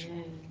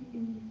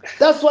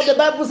 That's what the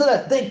Bible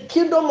says. The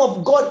kingdom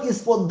of God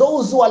is for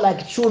those who are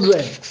like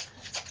children.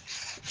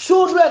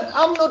 Children,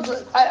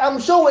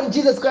 I'm sure when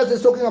Jesus Christ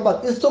is talking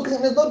about, he's not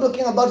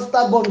talking about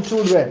stubborn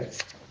children.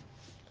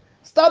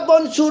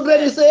 Stubborn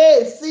children, you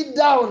say, hey, sit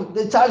down,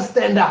 the child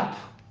stand up.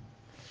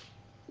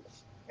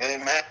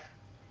 Amen.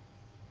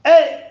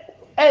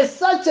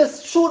 Such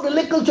as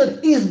little children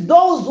is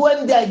those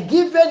when they are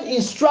given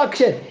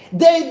instruction,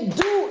 they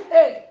do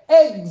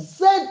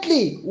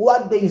exactly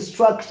what the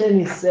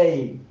instruction is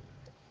saying.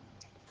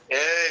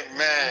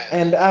 Amen.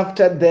 And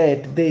after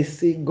that, they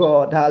see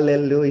God.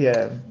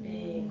 Hallelujah.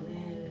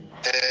 Amen.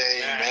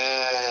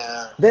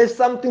 Amen. There's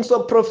something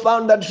so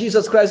profound that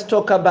Jesus Christ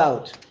talked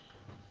about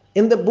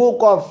in the book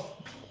of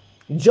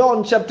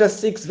John chapter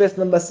 6 verse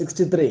number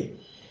 63.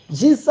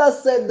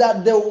 Jesus said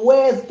that the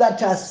words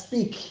that I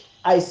speak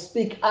are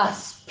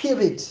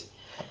spirit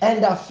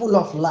and are full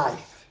of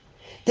life.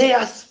 They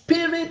are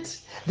spirit,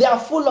 they are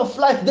full of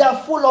life, they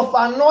are full of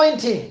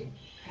anointing,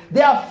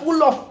 they are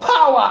full of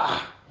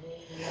power.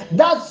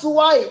 That's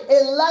why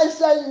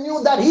Elisha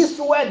knew that his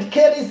word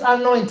carries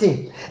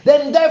anointing.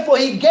 Then therefore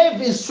he gave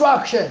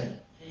instruction.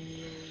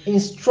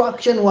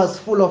 Instruction was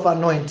full of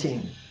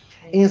anointing.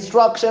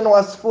 Instruction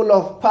was full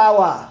of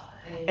power.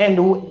 And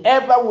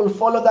whoever will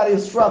follow that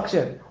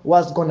instruction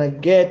was going to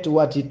get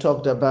what he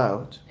talked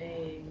about.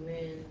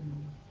 Amen.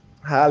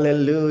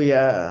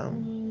 Hallelujah.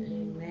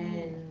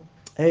 Amen.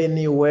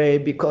 Anyway,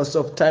 because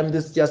of time,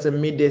 this is just a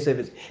midday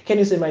service. Can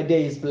you say, my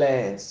day is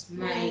blessed?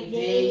 My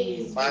day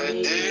is My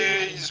blessed.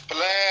 day is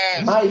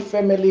blessed. My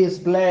family is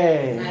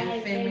blessed. My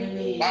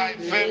family My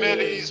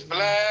family is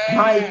blessed.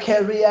 My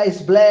career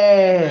is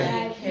blessed.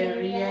 My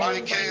career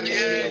My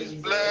career is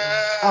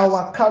blessed.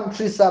 Our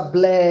countries are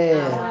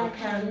blessed. Our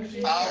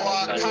countries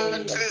Our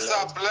countries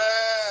are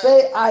blessed.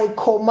 Say, I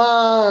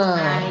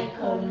command I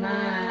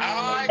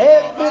command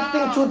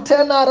everything to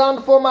turn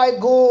around for my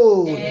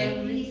good.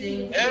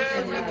 everything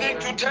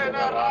to turn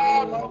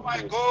around for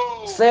my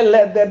good. Say,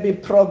 let there be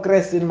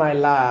progress in my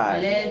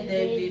life. Let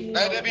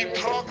there be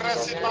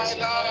progress in my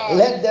life.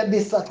 Let there be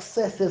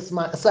success in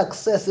my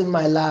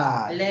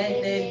life.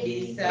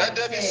 Let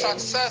there be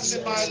success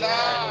in my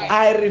life.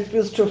 I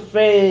refuse to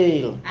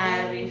fail.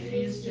 I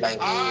refuse to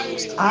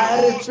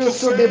I refuse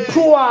to be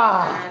poor.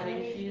 I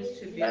refuse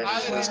to be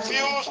I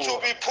refuse to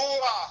be poor.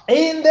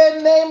 In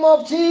the name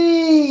of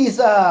Jesus.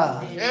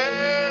 In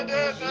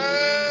the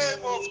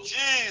name of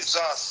Jesus.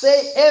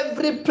 Say,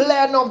 every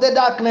plan of the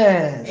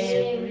darkness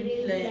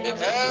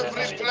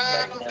Every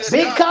plan of the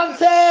be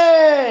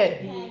cancelled.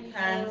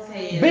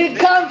 Be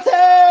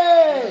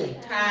cancelled.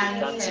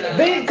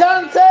 Be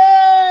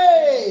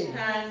cancelled.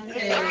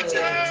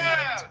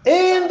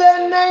 In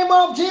the name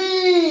of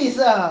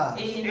Jesus.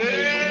 In the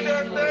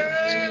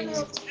name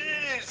of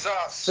Jesus.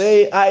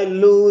 Say, I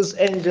lose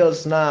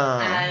angels now.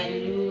 I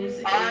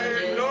lose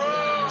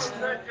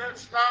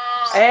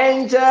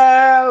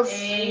Angels,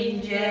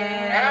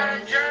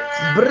 angels,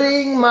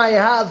 bring my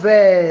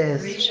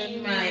harvest,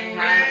 bring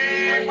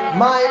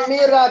my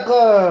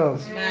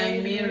miracles,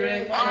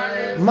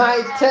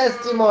 my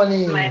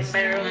testimonies. My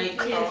testimony.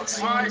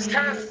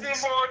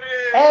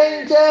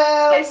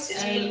 Angels,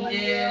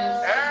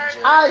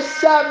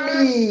 usher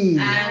me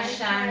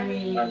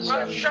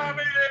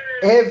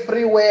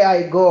everywhere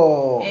I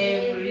go,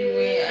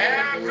 Everywhere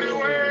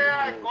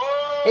I go.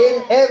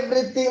 in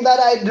everything that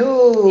I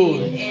do.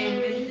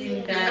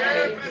 Everything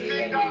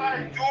that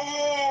I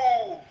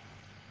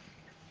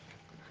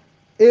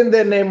do. In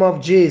the name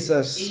of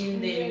Jesus. In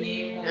the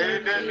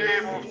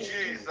name of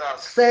Jesus.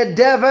 Say,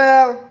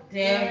 devil,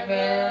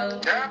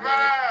 Devil,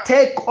 take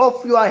Take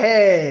off your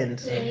hand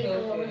Take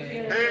off your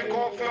hand Take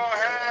off your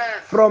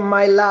hand from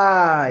my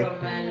life,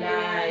 from my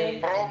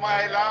life, from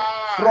my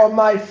life, from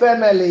my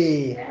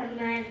family, from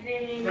my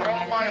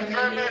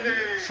family,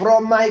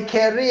 from my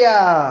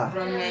career,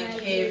 from my from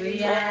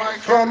career, my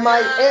from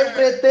my career,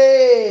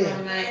 everything.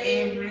 from my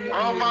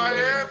from my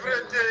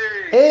everything.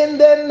 everything. In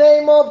the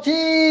name of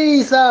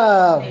Jesus.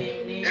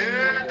 In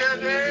In the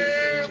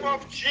name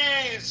of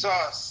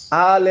Jesus.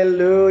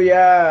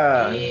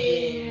 Hallelujah.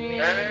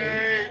 Amen.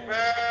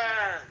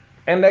 Amen.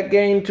 And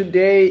again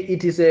today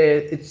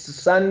it's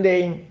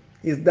Sunday.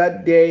 Is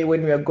that day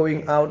when we are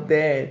going out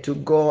there to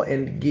go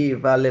and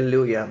give.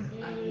 Hallelujah.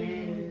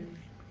 Amen.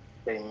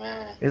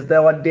 Amen. It's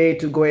our day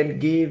to go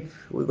and give.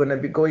 We're going to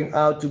be going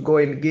out to go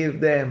and give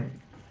them.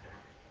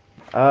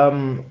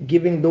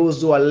 Giving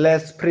those who are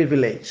less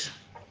privileged.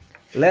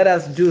 Let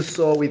us do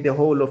so with the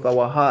whole of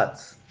our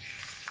hearts.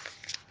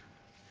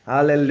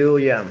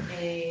 Hallelujah.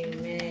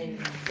 Amen.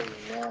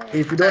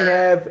 If you don't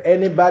have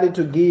anybody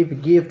to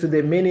give to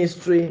the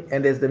ministry,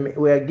 and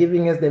we are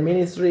giving as the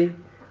ministry.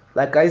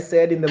 Like I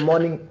said in the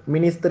morning,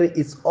 ministry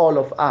is all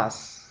of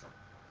us.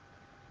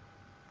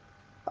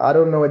 I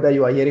don't know whether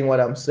you are hearing what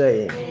I'm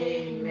saying.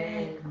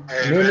 Amen.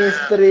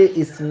 Ministry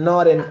is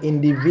not an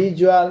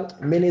individual.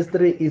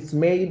 Ministry is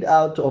made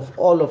out of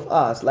all of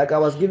us. Like I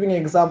was giving an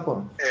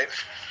example.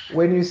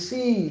 When you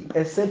see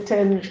a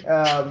certain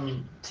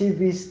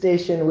TV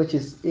station which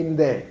is in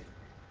there,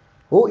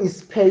 who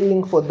is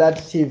paying for that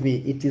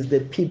TV? It is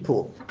the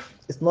people.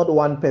 It's not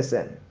one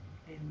person.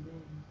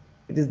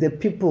 It is the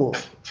people.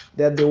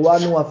 They're the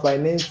one who are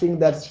financing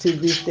that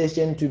TV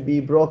station to be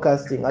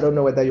broadcasting. I don't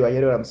know whether you are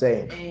hearing what I'm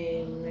saying.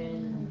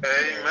 Amen.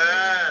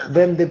 Amen.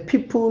 Then the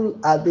people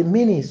are the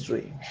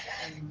ministry.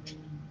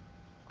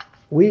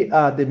 We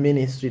are the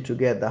ministry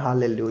together.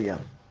 Hallelujah.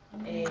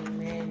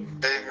 Amen.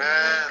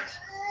 Amen.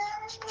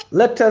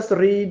 Let us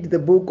read the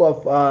book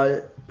of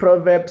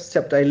Proverbs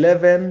chapter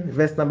 11,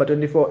 verse number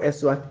 24,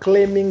 as we are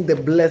claiming the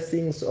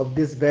blessings of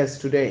this verse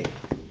today.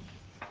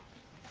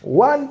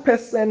 One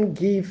person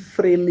give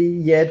freely,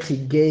 yet he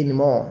gain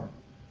more.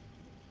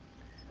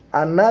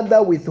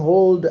 Another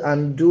withhold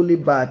unduly,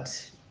 but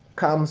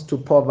comes to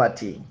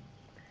poverty.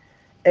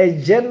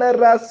 A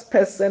generous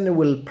person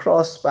will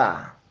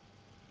prosper.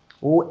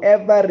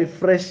 Whoever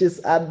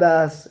refreshes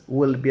others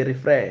will be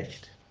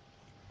refreshed.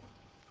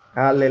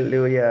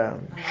 Hallelujah.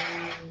 Amen.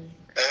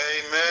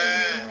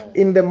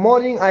 In the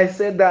morning, I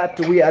said that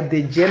we are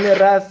the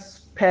generous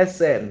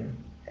person.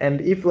 And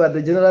if we are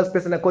the generous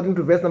person, according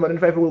to verse number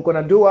 25, we're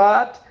going to do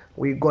what?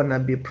 We're going to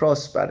be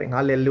prospering.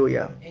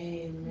 Hallelujah.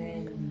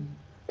 Amen.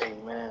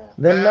 Amen.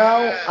 Then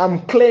now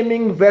I'm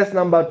claiming verse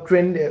number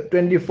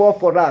 24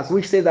 for us,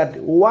 which says that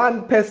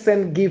one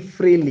person give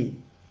freely,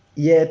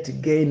 yet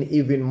gain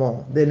even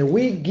more. Then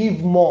we give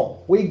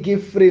more, we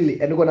give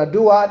freely, and we're going to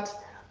do what?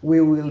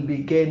 We will be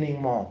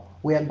gaining more.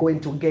 We are going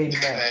to gain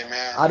more.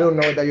 Amen. I don't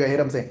know whether you hear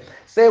what I'm saying.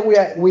 Say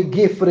we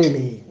give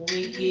freely.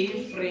 We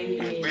give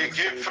freely. We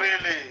give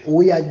freely.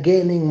 We are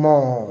gaining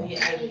more. We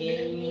are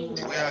gaining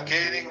We are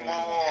gaining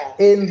more.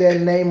 In the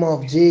name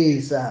of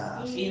Jesus.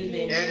 in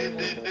the In name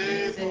the of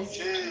name of Jesus.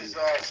 Jesus.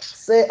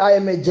 Say I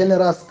am a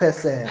generous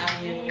person.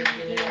 I am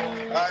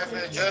a I'm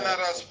a generous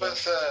generous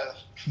person.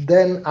 person.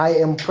 Then I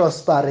am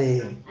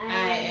prospering.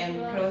 I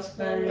am I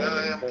prospering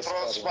am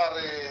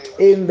prospering.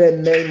 In the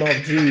name of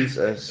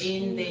Jesus.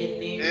 in the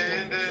name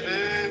In of the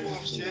name of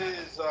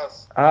Jesus.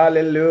 Jesus.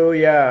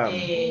 Hallelujah.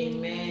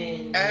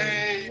 Amen.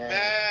 Amen.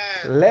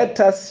 Let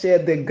us share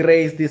the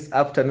grace this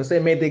afternoon. Say,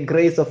 may the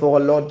grace of our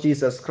Lord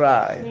Jesus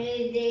Christ,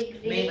 May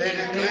May the the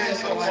grace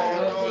grace of of our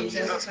our Lord Lord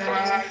Jesus Jesus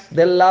Christ, Christ,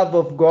 the love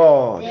of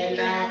God, the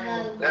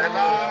love of the love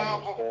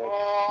God, of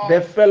God,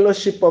 the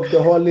fellowship of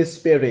the Holy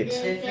Spirit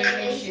the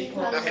fellowship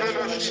of the the Holy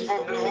fellowship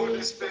of the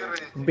Holy Spirit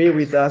Spirit be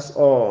with us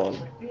all.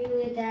 be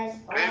with be us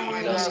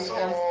with us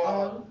all.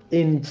 all.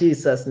 In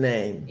Jesus'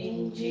 name.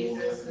 In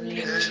Jesus' In name.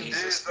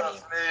 Jesus'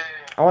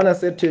 name. I want to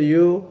say to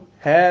you,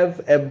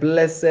 have a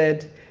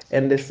blessed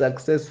and a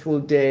successful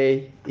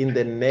day in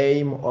the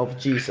name of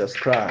Jesus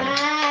Christ.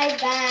 Bye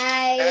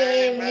bye,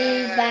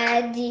 Amen.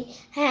 everybody.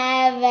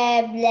 Have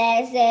a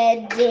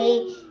blessed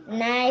day,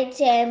 night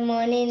and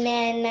morning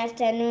and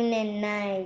afternoon and night.